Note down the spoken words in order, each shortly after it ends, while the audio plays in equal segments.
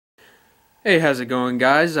Hey, how's it going,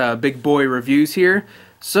 guys? Big Boy Reviews here.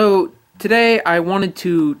 So today I wanted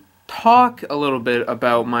to talk a little bit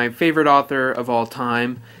about my favorite author of all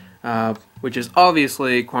time, which is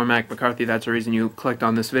obviously Cormac McCarthy. That's the reason you clicked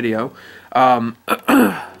on this video. As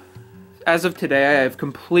of today, I have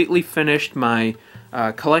completely finished my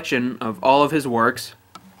collection of all of his works,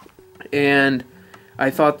 and I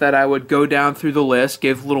thought that I would go down through the list,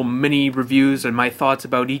 give little mini reviews and my thoughts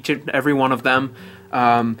about each and every one of them,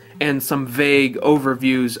 and some vague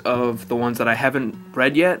overviews of the ones that I haven't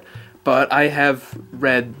read yet, but I have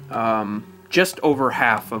read just over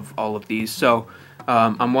half of all of these, so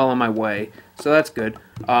I'm well on my way, so that's good.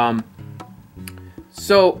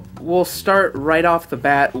 So we'll start right off the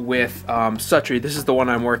bat with Suttree. This is the one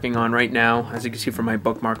I'm working on right now. As you can see from my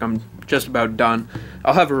bookmark, I'm just about done.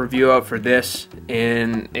 I'll have a review out for this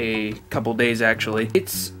in a couple days, actually.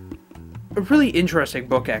 It's a really interesting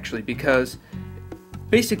book, actually, because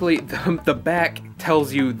basically the back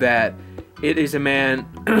tells you that it is a man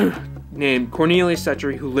named Cornelius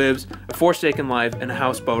Suttree who lives a forsaken life in a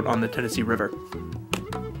houseboat on the Tennessee River.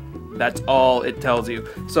 That's all it tells you.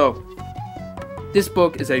 So this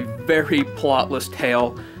book is a very plotless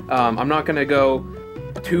tale. I'm not going to go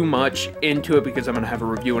too much into it because I'm going to have a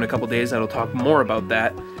review in a couple days that'll talk more about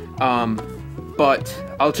that.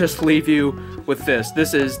 But I'll just leave you with this.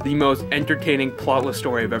 This is the most entertaining plotless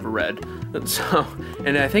story I've ever read.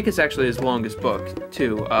 And I think it's actually his longest book,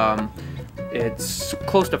 too. It's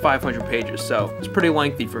close to 500 pages, so it's pretty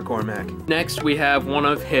lengthy for Cormac. Next, we have one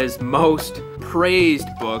of his most praised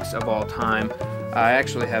books of all time. I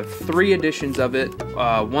actually have 3 editions of it.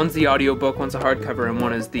 One's the audiobook, one's a hardcover, and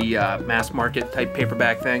one is the mass market type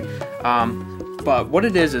paperback thing. But what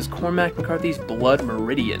it is Cormac McCarthy's Blood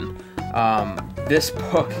Meridian. This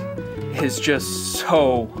book is just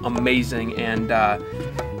so amazing, and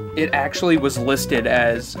it actually was listed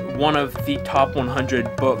as one of the top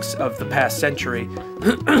 100 books of the past century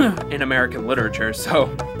in American literature,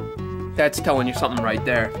 so that's telling you something right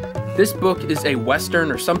there. This book is a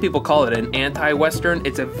Western, or some people call it an anti-Western.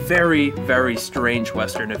 It's a very, very strange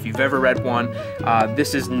Western. If you've ever read one,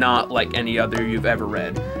 this is not like any other you've ever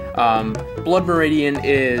read. Blood Meridian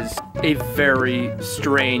is a very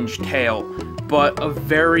strange tale, but a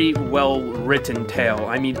very well-written tale.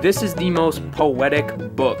 I mean, this is the most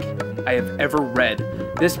poetic book I have ever read.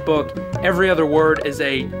 This book, every other word is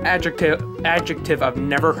an adjective I've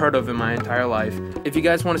never heard of in my entire life. If you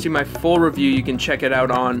guys want to see my full review, you can check it out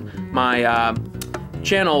on my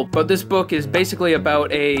channel, but this book is basically about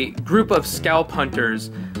a group of scalp hunters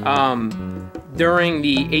during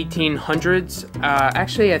the 1800s.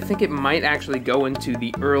 Actually, I think it might actually go into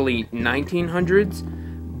the early 1900s,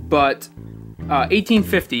 but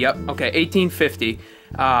 1850, yep, okay, 1850.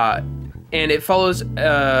 And it follows,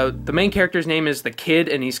 the main character's name is the Kid,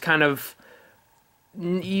 and he's kind of,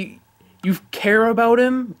 you care about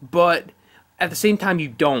him, but at the same time you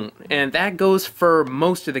don't. And that goes for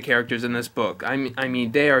most of the characters in this book. I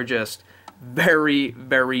mean, they are just very,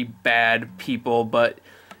 very bad people, but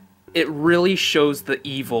it really shows the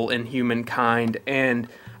evil in humankind, and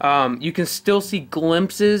you can still see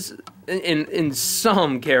glimpses in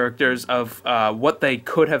some characters of what they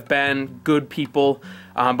could have been, good people,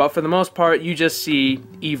 but for the most part you just see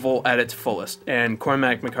evil at its fullest, and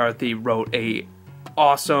Cormac McCarthy wrote a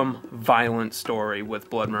awesome violent story with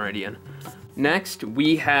Blood Meridian. Next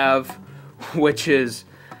we have, which is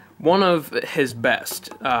one of his best,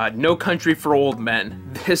 No Country for Old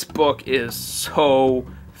Men. This book is so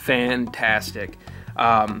fantastic.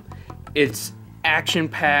 It's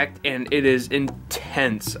action-packed and it is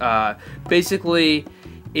intense. Basically,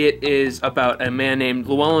 it is about a man named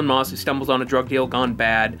Llewellyn Moss who stumbles on a drug deal gone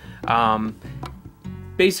bad.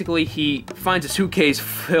 Basically, he finds a suitcase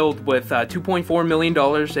filled with $2.4 million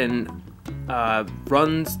and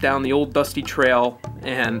runs down the old dusty trail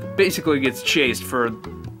and basically gets chased for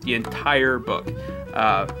the entire book,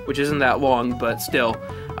 which isn't that long, but still,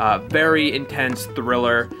 very intense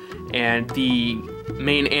thriller. And the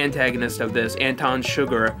main antagonist of this, Anton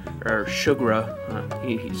Sugar, or Sugra,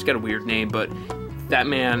 he's got a weird name, but that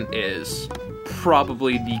man is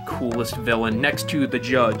probably the coolest villain next to the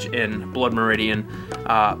judge in Blood Meridian.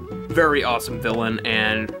 Very awesome villain,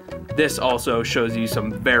 and this also shows you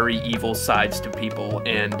some very evil sides to people,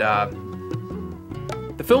 and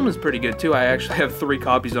the film is pretty good too. I actually have 3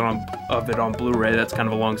 copies of it on Blu-ray. That's kind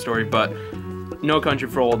of a long story, but No Country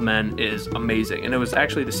for Old Men is amazing, and it was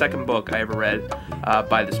actually the second book I ever read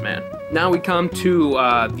by this man. Now we come to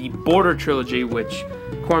the Border trilogy, which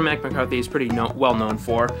Cormac McCarthy is pretty well known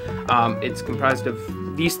for. It's comprised of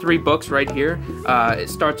these 3 books right here. It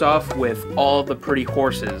starts off with All the Pretty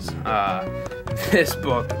Horses. this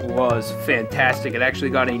book was fantastic. It actually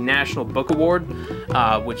got a National Book Award,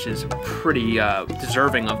 which is pretty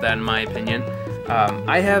deserving of that in my opinion.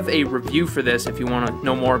 I have a review for this if you want to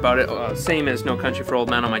know more about it, same as No Country for Old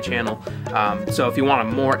Men on my channel. So if you want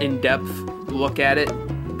a more in-depth look at it,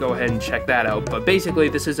 go ahead and check that out. But basically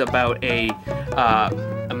this is about a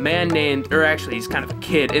man named, or actually he's kind of a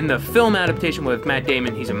kid. In the film adaptation with Matt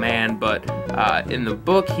Damon, he's a man, but in the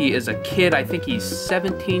book he is a kid. I think he's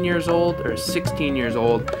 17 years old or 16 years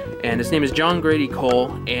old, and his name is John Grady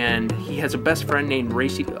Cole, and he has a best friend named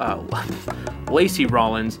Lacey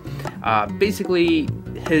Rollins. Basically,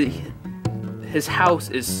 his house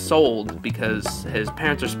is sold because his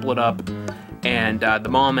parents are split up, and the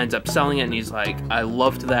mom ends up selling it, and he's like, I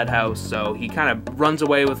loved that house, so he kind of runs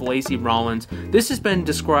away with Lacey Rollins. This has been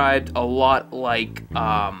described a lot like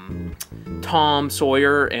Tom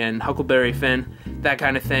Sawyer and Huckleberry Finn, that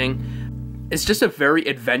kind of thing. It's just a very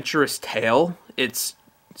adventurous tale. It's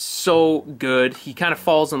so good. He kind of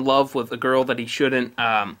falls in love with a girl that he shouldn't,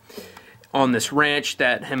 on this ranch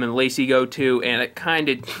that him and Lacey go to, and it kind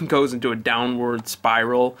of goes into a downward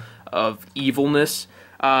spiral of evilness.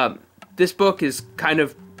 This book is kind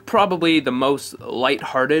of probably the most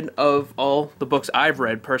lighthearted of all the books I've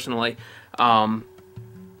read personally,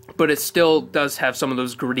 but it still does have some of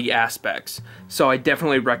those gritty aspects, so I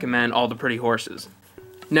definitely recommend All the Pretty Horses.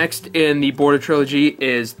 Next in the Border trilogy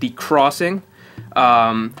is The Crossing.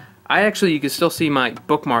 You can still see my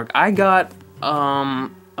bookmark. I got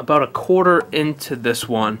about a quarter into this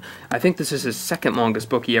one. I think this is his second longest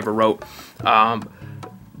book he ever wrote,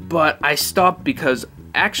 but I stopped because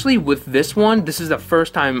actually with this one, this is the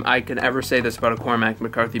first time I can ever say this about a Cormac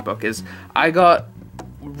McCarthy book, is I got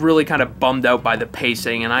really kind of bummed out by the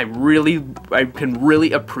pacing, and I can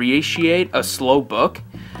really appreciate a slow book,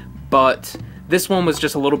 but this one was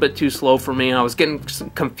just a little bit too slow for me. I was getting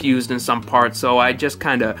confused in some parts, so I just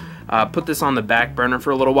kind of put this on the back burner for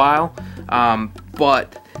a little while.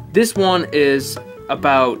 But this one is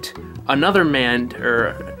about another man,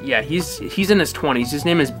 he's in his 20s. His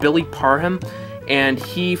name is Billy Parham, and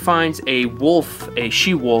he finds a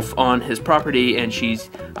she-wolf on his property, and she's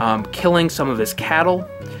killing some of his cattle,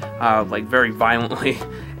 like very violently.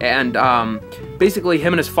 And basically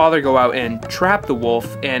him and his father go out and trap the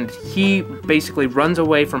wolf, and he basically runs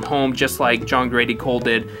away from home just like John Grady Cole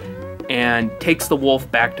did, and takes the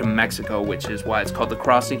wolf back to Mexico, which is why it's called The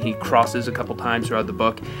Crossing. He crosses a couple times throughout the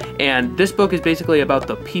book, and this book is basically about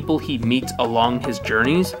the people he meets along his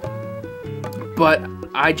journeys, but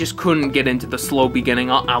I just couldn't get into the slow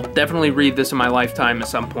beginning. I'll definitely read this in my lifetime at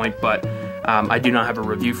some point, but I do not have a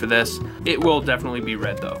review for this. It will definitely be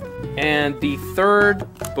read though. And the third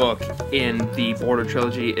book in the Border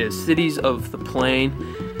trilogy is Cities of the Plain.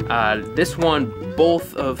 This one,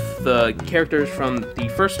 both of the characters from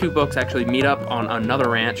the first two books actually meet up on another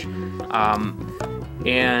ranch,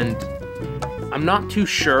 and I'm not too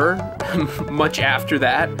sure much after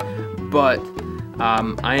that, but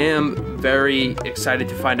I am very excited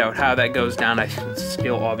to find out how that goes down. I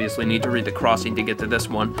still obviously need to read The Crossing to get to this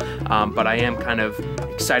one, but I am kind of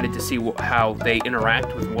excited to see how they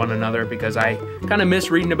interact with one another, because I kind of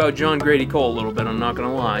miss reading about John Grady Cole a little bit, I'm not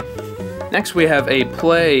gonna lie. Next we have a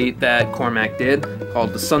play that Cormac did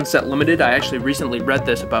called The Sunset Limited. I actually recently read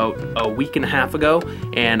this about a week and a half ago,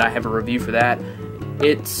 and I have a review for that.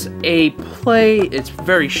 It's a play, it's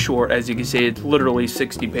very short, as you can see, it's literally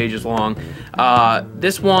 60 pages long.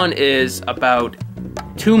 This one is about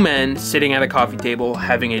two men sitting at a coffee table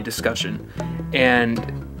having a discussion,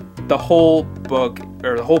 and the whole book,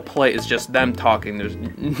 or the whole play, is just them talking. There's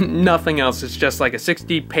nothing else. It's just like a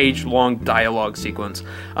 60-page long dialogue sequence,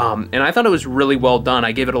 and I thought it was really well done.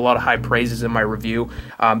 I gave it a lot of high praises in my review.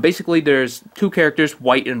 Basically, there's two characters,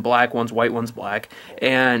 white and black. One's white, one's black,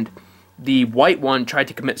 and the white one tried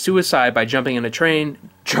to commit suicide by jumping in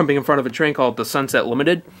front of a train called the Sunset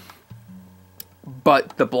Limited,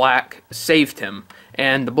 but the black saved him.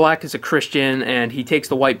 And the black is a Christian, and he takes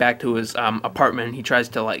the white back to his apartment, and he tries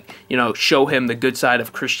to, like, you know, show him the good side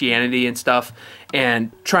of Christianity and stuff,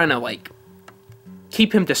 and trying to, like,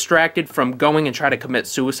 keep him distracted from going and try to commit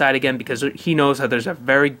suicide again, because he knows that there's a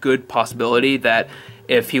very good possibility that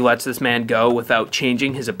if he lets this man go without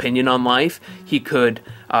changing his opinion on life, he could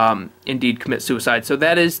indeed commit suicide. So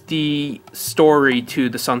that is the story to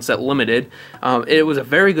The Sunset Limited. It was a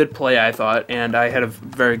very good play, I thought, and I had a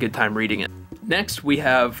very good time reading it. Next, we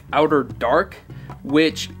have Outer Dark,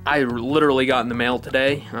 which I literally got in the mail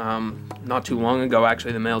today. Not too long ago,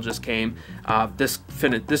 actually. The mail just came. This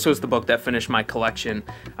was the book that finished my collection.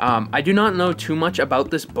 I do not know too much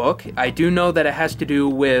about this book. I do know that it has to do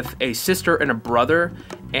with a sister and a brother,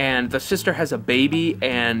 and the sister has a baby,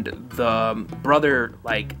 and the brother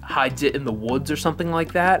like hides it in the woods or something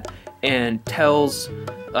like that, and tells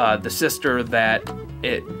the sister that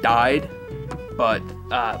it died. But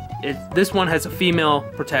this one has a female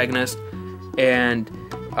protagonist, and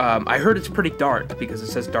I heard it's pretty dark because it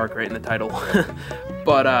says dark right in the title.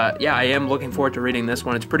 But yeah, I am looking forward to reading this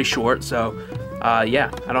one. It's pretty short, so yeah,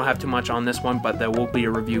 I don't have too much on this one, but there will be a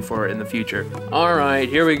review for it in the future. Alright,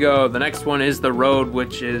 here we go. The next one is The Road,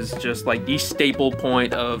 which is just like the staple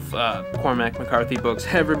point of Cormac McCarthy books.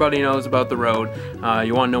 Everybody knows about The Road.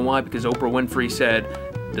 You want to know why? Because Oprah Winfrey said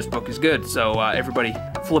this book is good, so everybody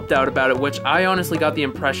flipped out about it, which I honestly got the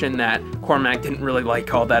impression that Cormac didn't really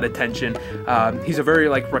like all that attention. He's a very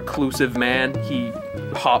like reclusive man. He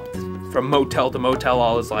hopped from motel to motel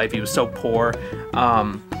all his life. He was so poor,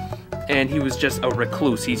 and he was just a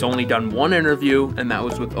recluse. He's only done one interview, and that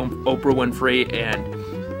was with Oprah Winfrey,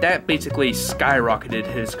 and that basically skyrocketed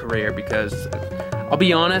his career because, I'll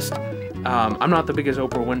be honest, I'm not the biggest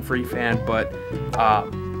Oprah Winfrey fan, but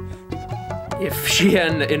if she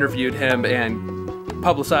hadn't interviewed him and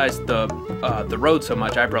publicized the Road so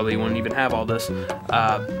much, I probably wouldn't even have all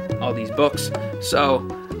these books. So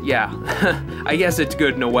yeah, I guess it's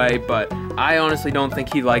good in a way, but I honestly don't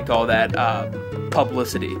think he liked all that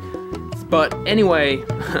publicity. But anyway,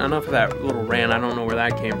 enough of that little rant. I don't know where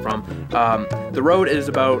that came from. The Road is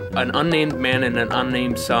about an unnamed man and an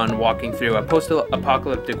unnamed son walking through a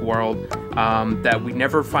post-apocalyptic world that we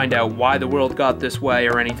never find out why the world got this way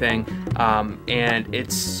or anything. And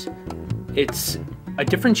it's a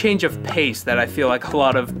different change of pace that I feel like a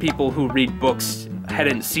lot of people who read books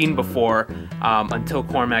hadn't seen before until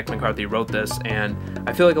Cormac McCarthy wrote this, and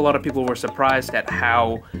I feel like a lot of people were surprised at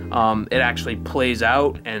how it actually plays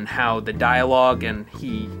out and how the dialogue, and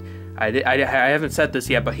I haven't said this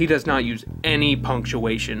yet, but he does not use any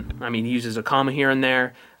punctuation. I mean, he uses a comma here and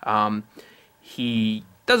there. He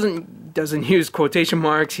doesn't use quotation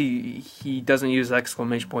marks. He doesn't use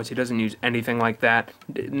exclamation points. He doesn't use anything like that.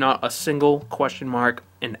 Not a single question mark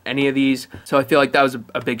in any of these. So I feel like that was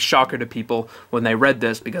a big shocker to people when they read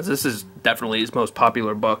this, because this is definitely his most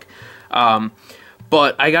popular book.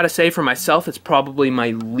 But I gotta say, for myself, it's probably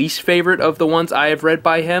my least favorite of the ones I have read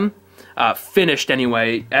by him. Finished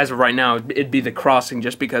anyway. As of right now, it'd be The Crossing,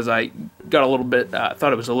 just because I got a little bit,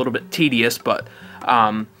 thought it was a little bit tedious, but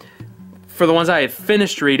for the ones I had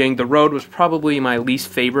finished reading, The Road was probably my least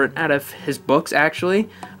favorite out of his books, actually.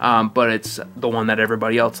 But it's the one that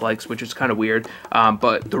everybody else likes, which is kind of weird.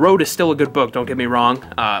 But The Road is still a good book, don't get me wrong.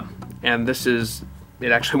 And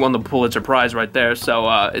it actually won the Pulitzer Prize right there, so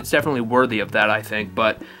it's definitely worthy of that, I think.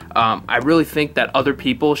 But I really think that other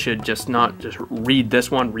people should not just read this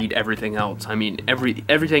one, read everything else. I mean,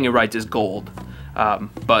 everything he writes is gold.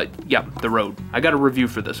 But yeah, The Road. I got a review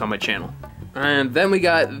for this on my channel. And then we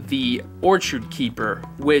got The Orchard Keeper,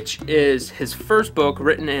 which is his first book,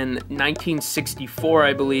 written in 1964,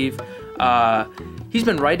 I believe. He's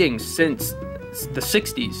been writing since the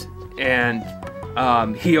 60s, and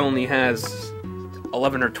he only has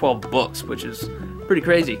 11 or 12 books, which is pretty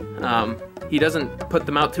crazy. He doesn't put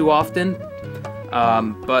them out too often,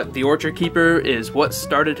 but The Orchard Keeper is what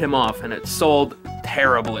started him off, and it sold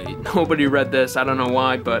terribly. Nobody read this, I don't know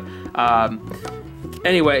why, but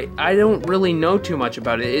anyway, I don't really know too much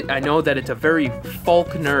about it. I know that it's a very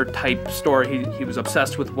Faulkner-type story. He was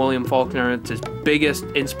obsessed with William Faulkner. It's his biggest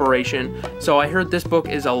inspiration. So I heard this book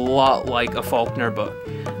is a lot like a Faulkner book.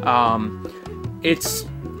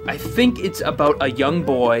 I think it's about a young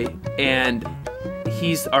boy, and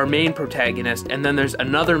he's our main protagonist, and then there's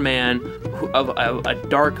another man, a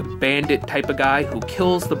dark bandit type of guy, who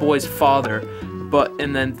kills the boy's father,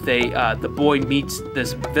 and then the boy meets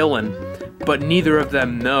this villain, but neither of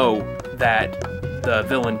them know that the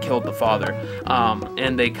villain killed the father,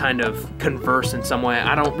 and they kind of converse in some way.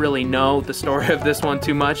 I don't really know the story of this one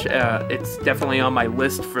too much. It's definitely on my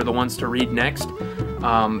list for the ones to read next,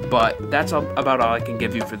 but that's about all I can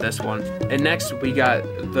give you for this one. And next we got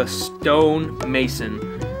The Stone Mason.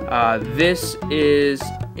 This is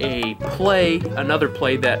a play, another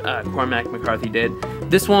play that Cormac McCarthy did.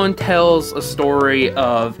 This one tells a story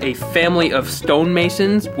of a family of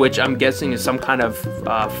stonemasons, which I'm guessing is some kind of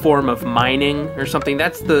form of mining or something.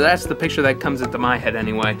 That's the picture that comes into my head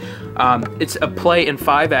anyway. It's a play in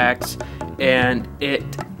 5 acts, and it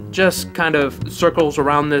just kind of circles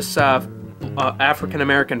around this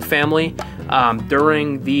African-American family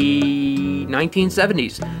during the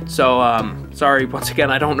 1970s. So, sorry, once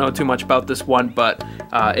again, I don't know too much about this one, but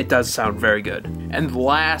it does sound very good. And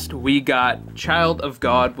last, we got Child of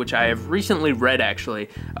God, which I have recently read, actually.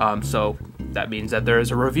 So that means that there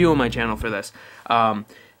is a review on my channel for this.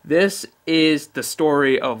 This is the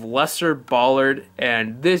story of Lester Ballard,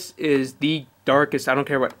 and this is the darkest, I don't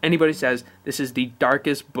care what anybody says, this is the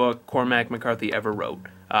darkest book Cormac McCarthy ever wrote.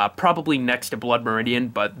 Probably next to Blood Meridian,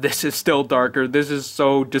 but this is still darker. This is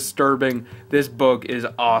so disturbing. This book is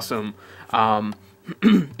awesome.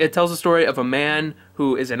 It tells the story of a man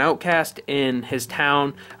who is an outcast in his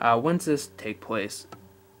town. When's this take place?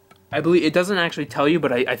 I believe it doesn't actually tell you,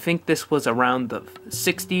 but I think this was around the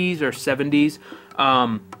 60s or 70s.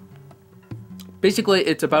 Basically,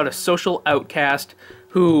 it's about a social outcast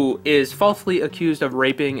who is falsely accused of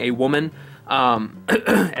raping a woman.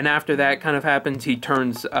 And after that kind of happens, he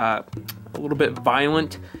turns a little bit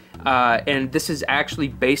violent. And this is actually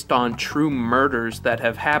based on true murders that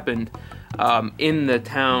have happened in the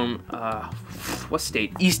town, what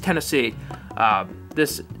state? East Tennessee.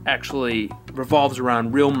 This actually revolves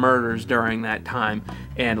around real murders during that time,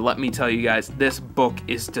 and let me tell you guys, this book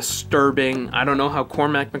is disturbing. I don't know how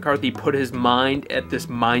Cormac McCarthy put his mind at this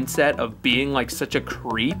mindset of being like such a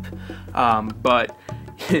creep, but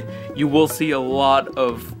you will see a lot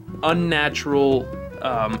of unnatural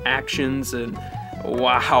actions, and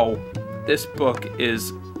wow, this book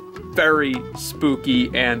is very spooky,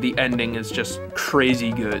 and the ending is just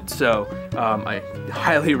crazy good. So I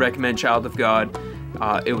highly recommend Child of God.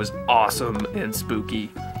 It was awesome and spooky.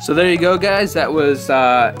 So there you go, guys. That was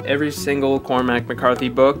every single Cormac McCarthy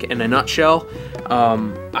book in a nutshell.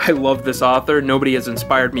 I love this author. Nobody has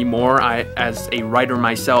inspired me more. As a writer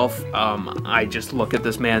myself, I just look at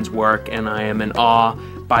this man's work and I am in awe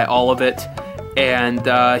by all of it.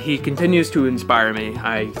 And he continues to inspire me.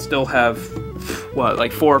 I still have, what,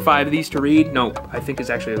 like 4 or 5 of these to read? No, I think it's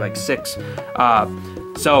actually like 6.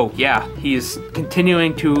 So yeah, he's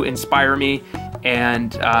continuing to inspire me,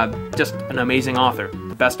 and just an amazing author.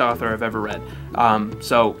 The best author I've ever read.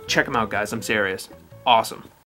 So check him out, guys. I'm serious. Awesome.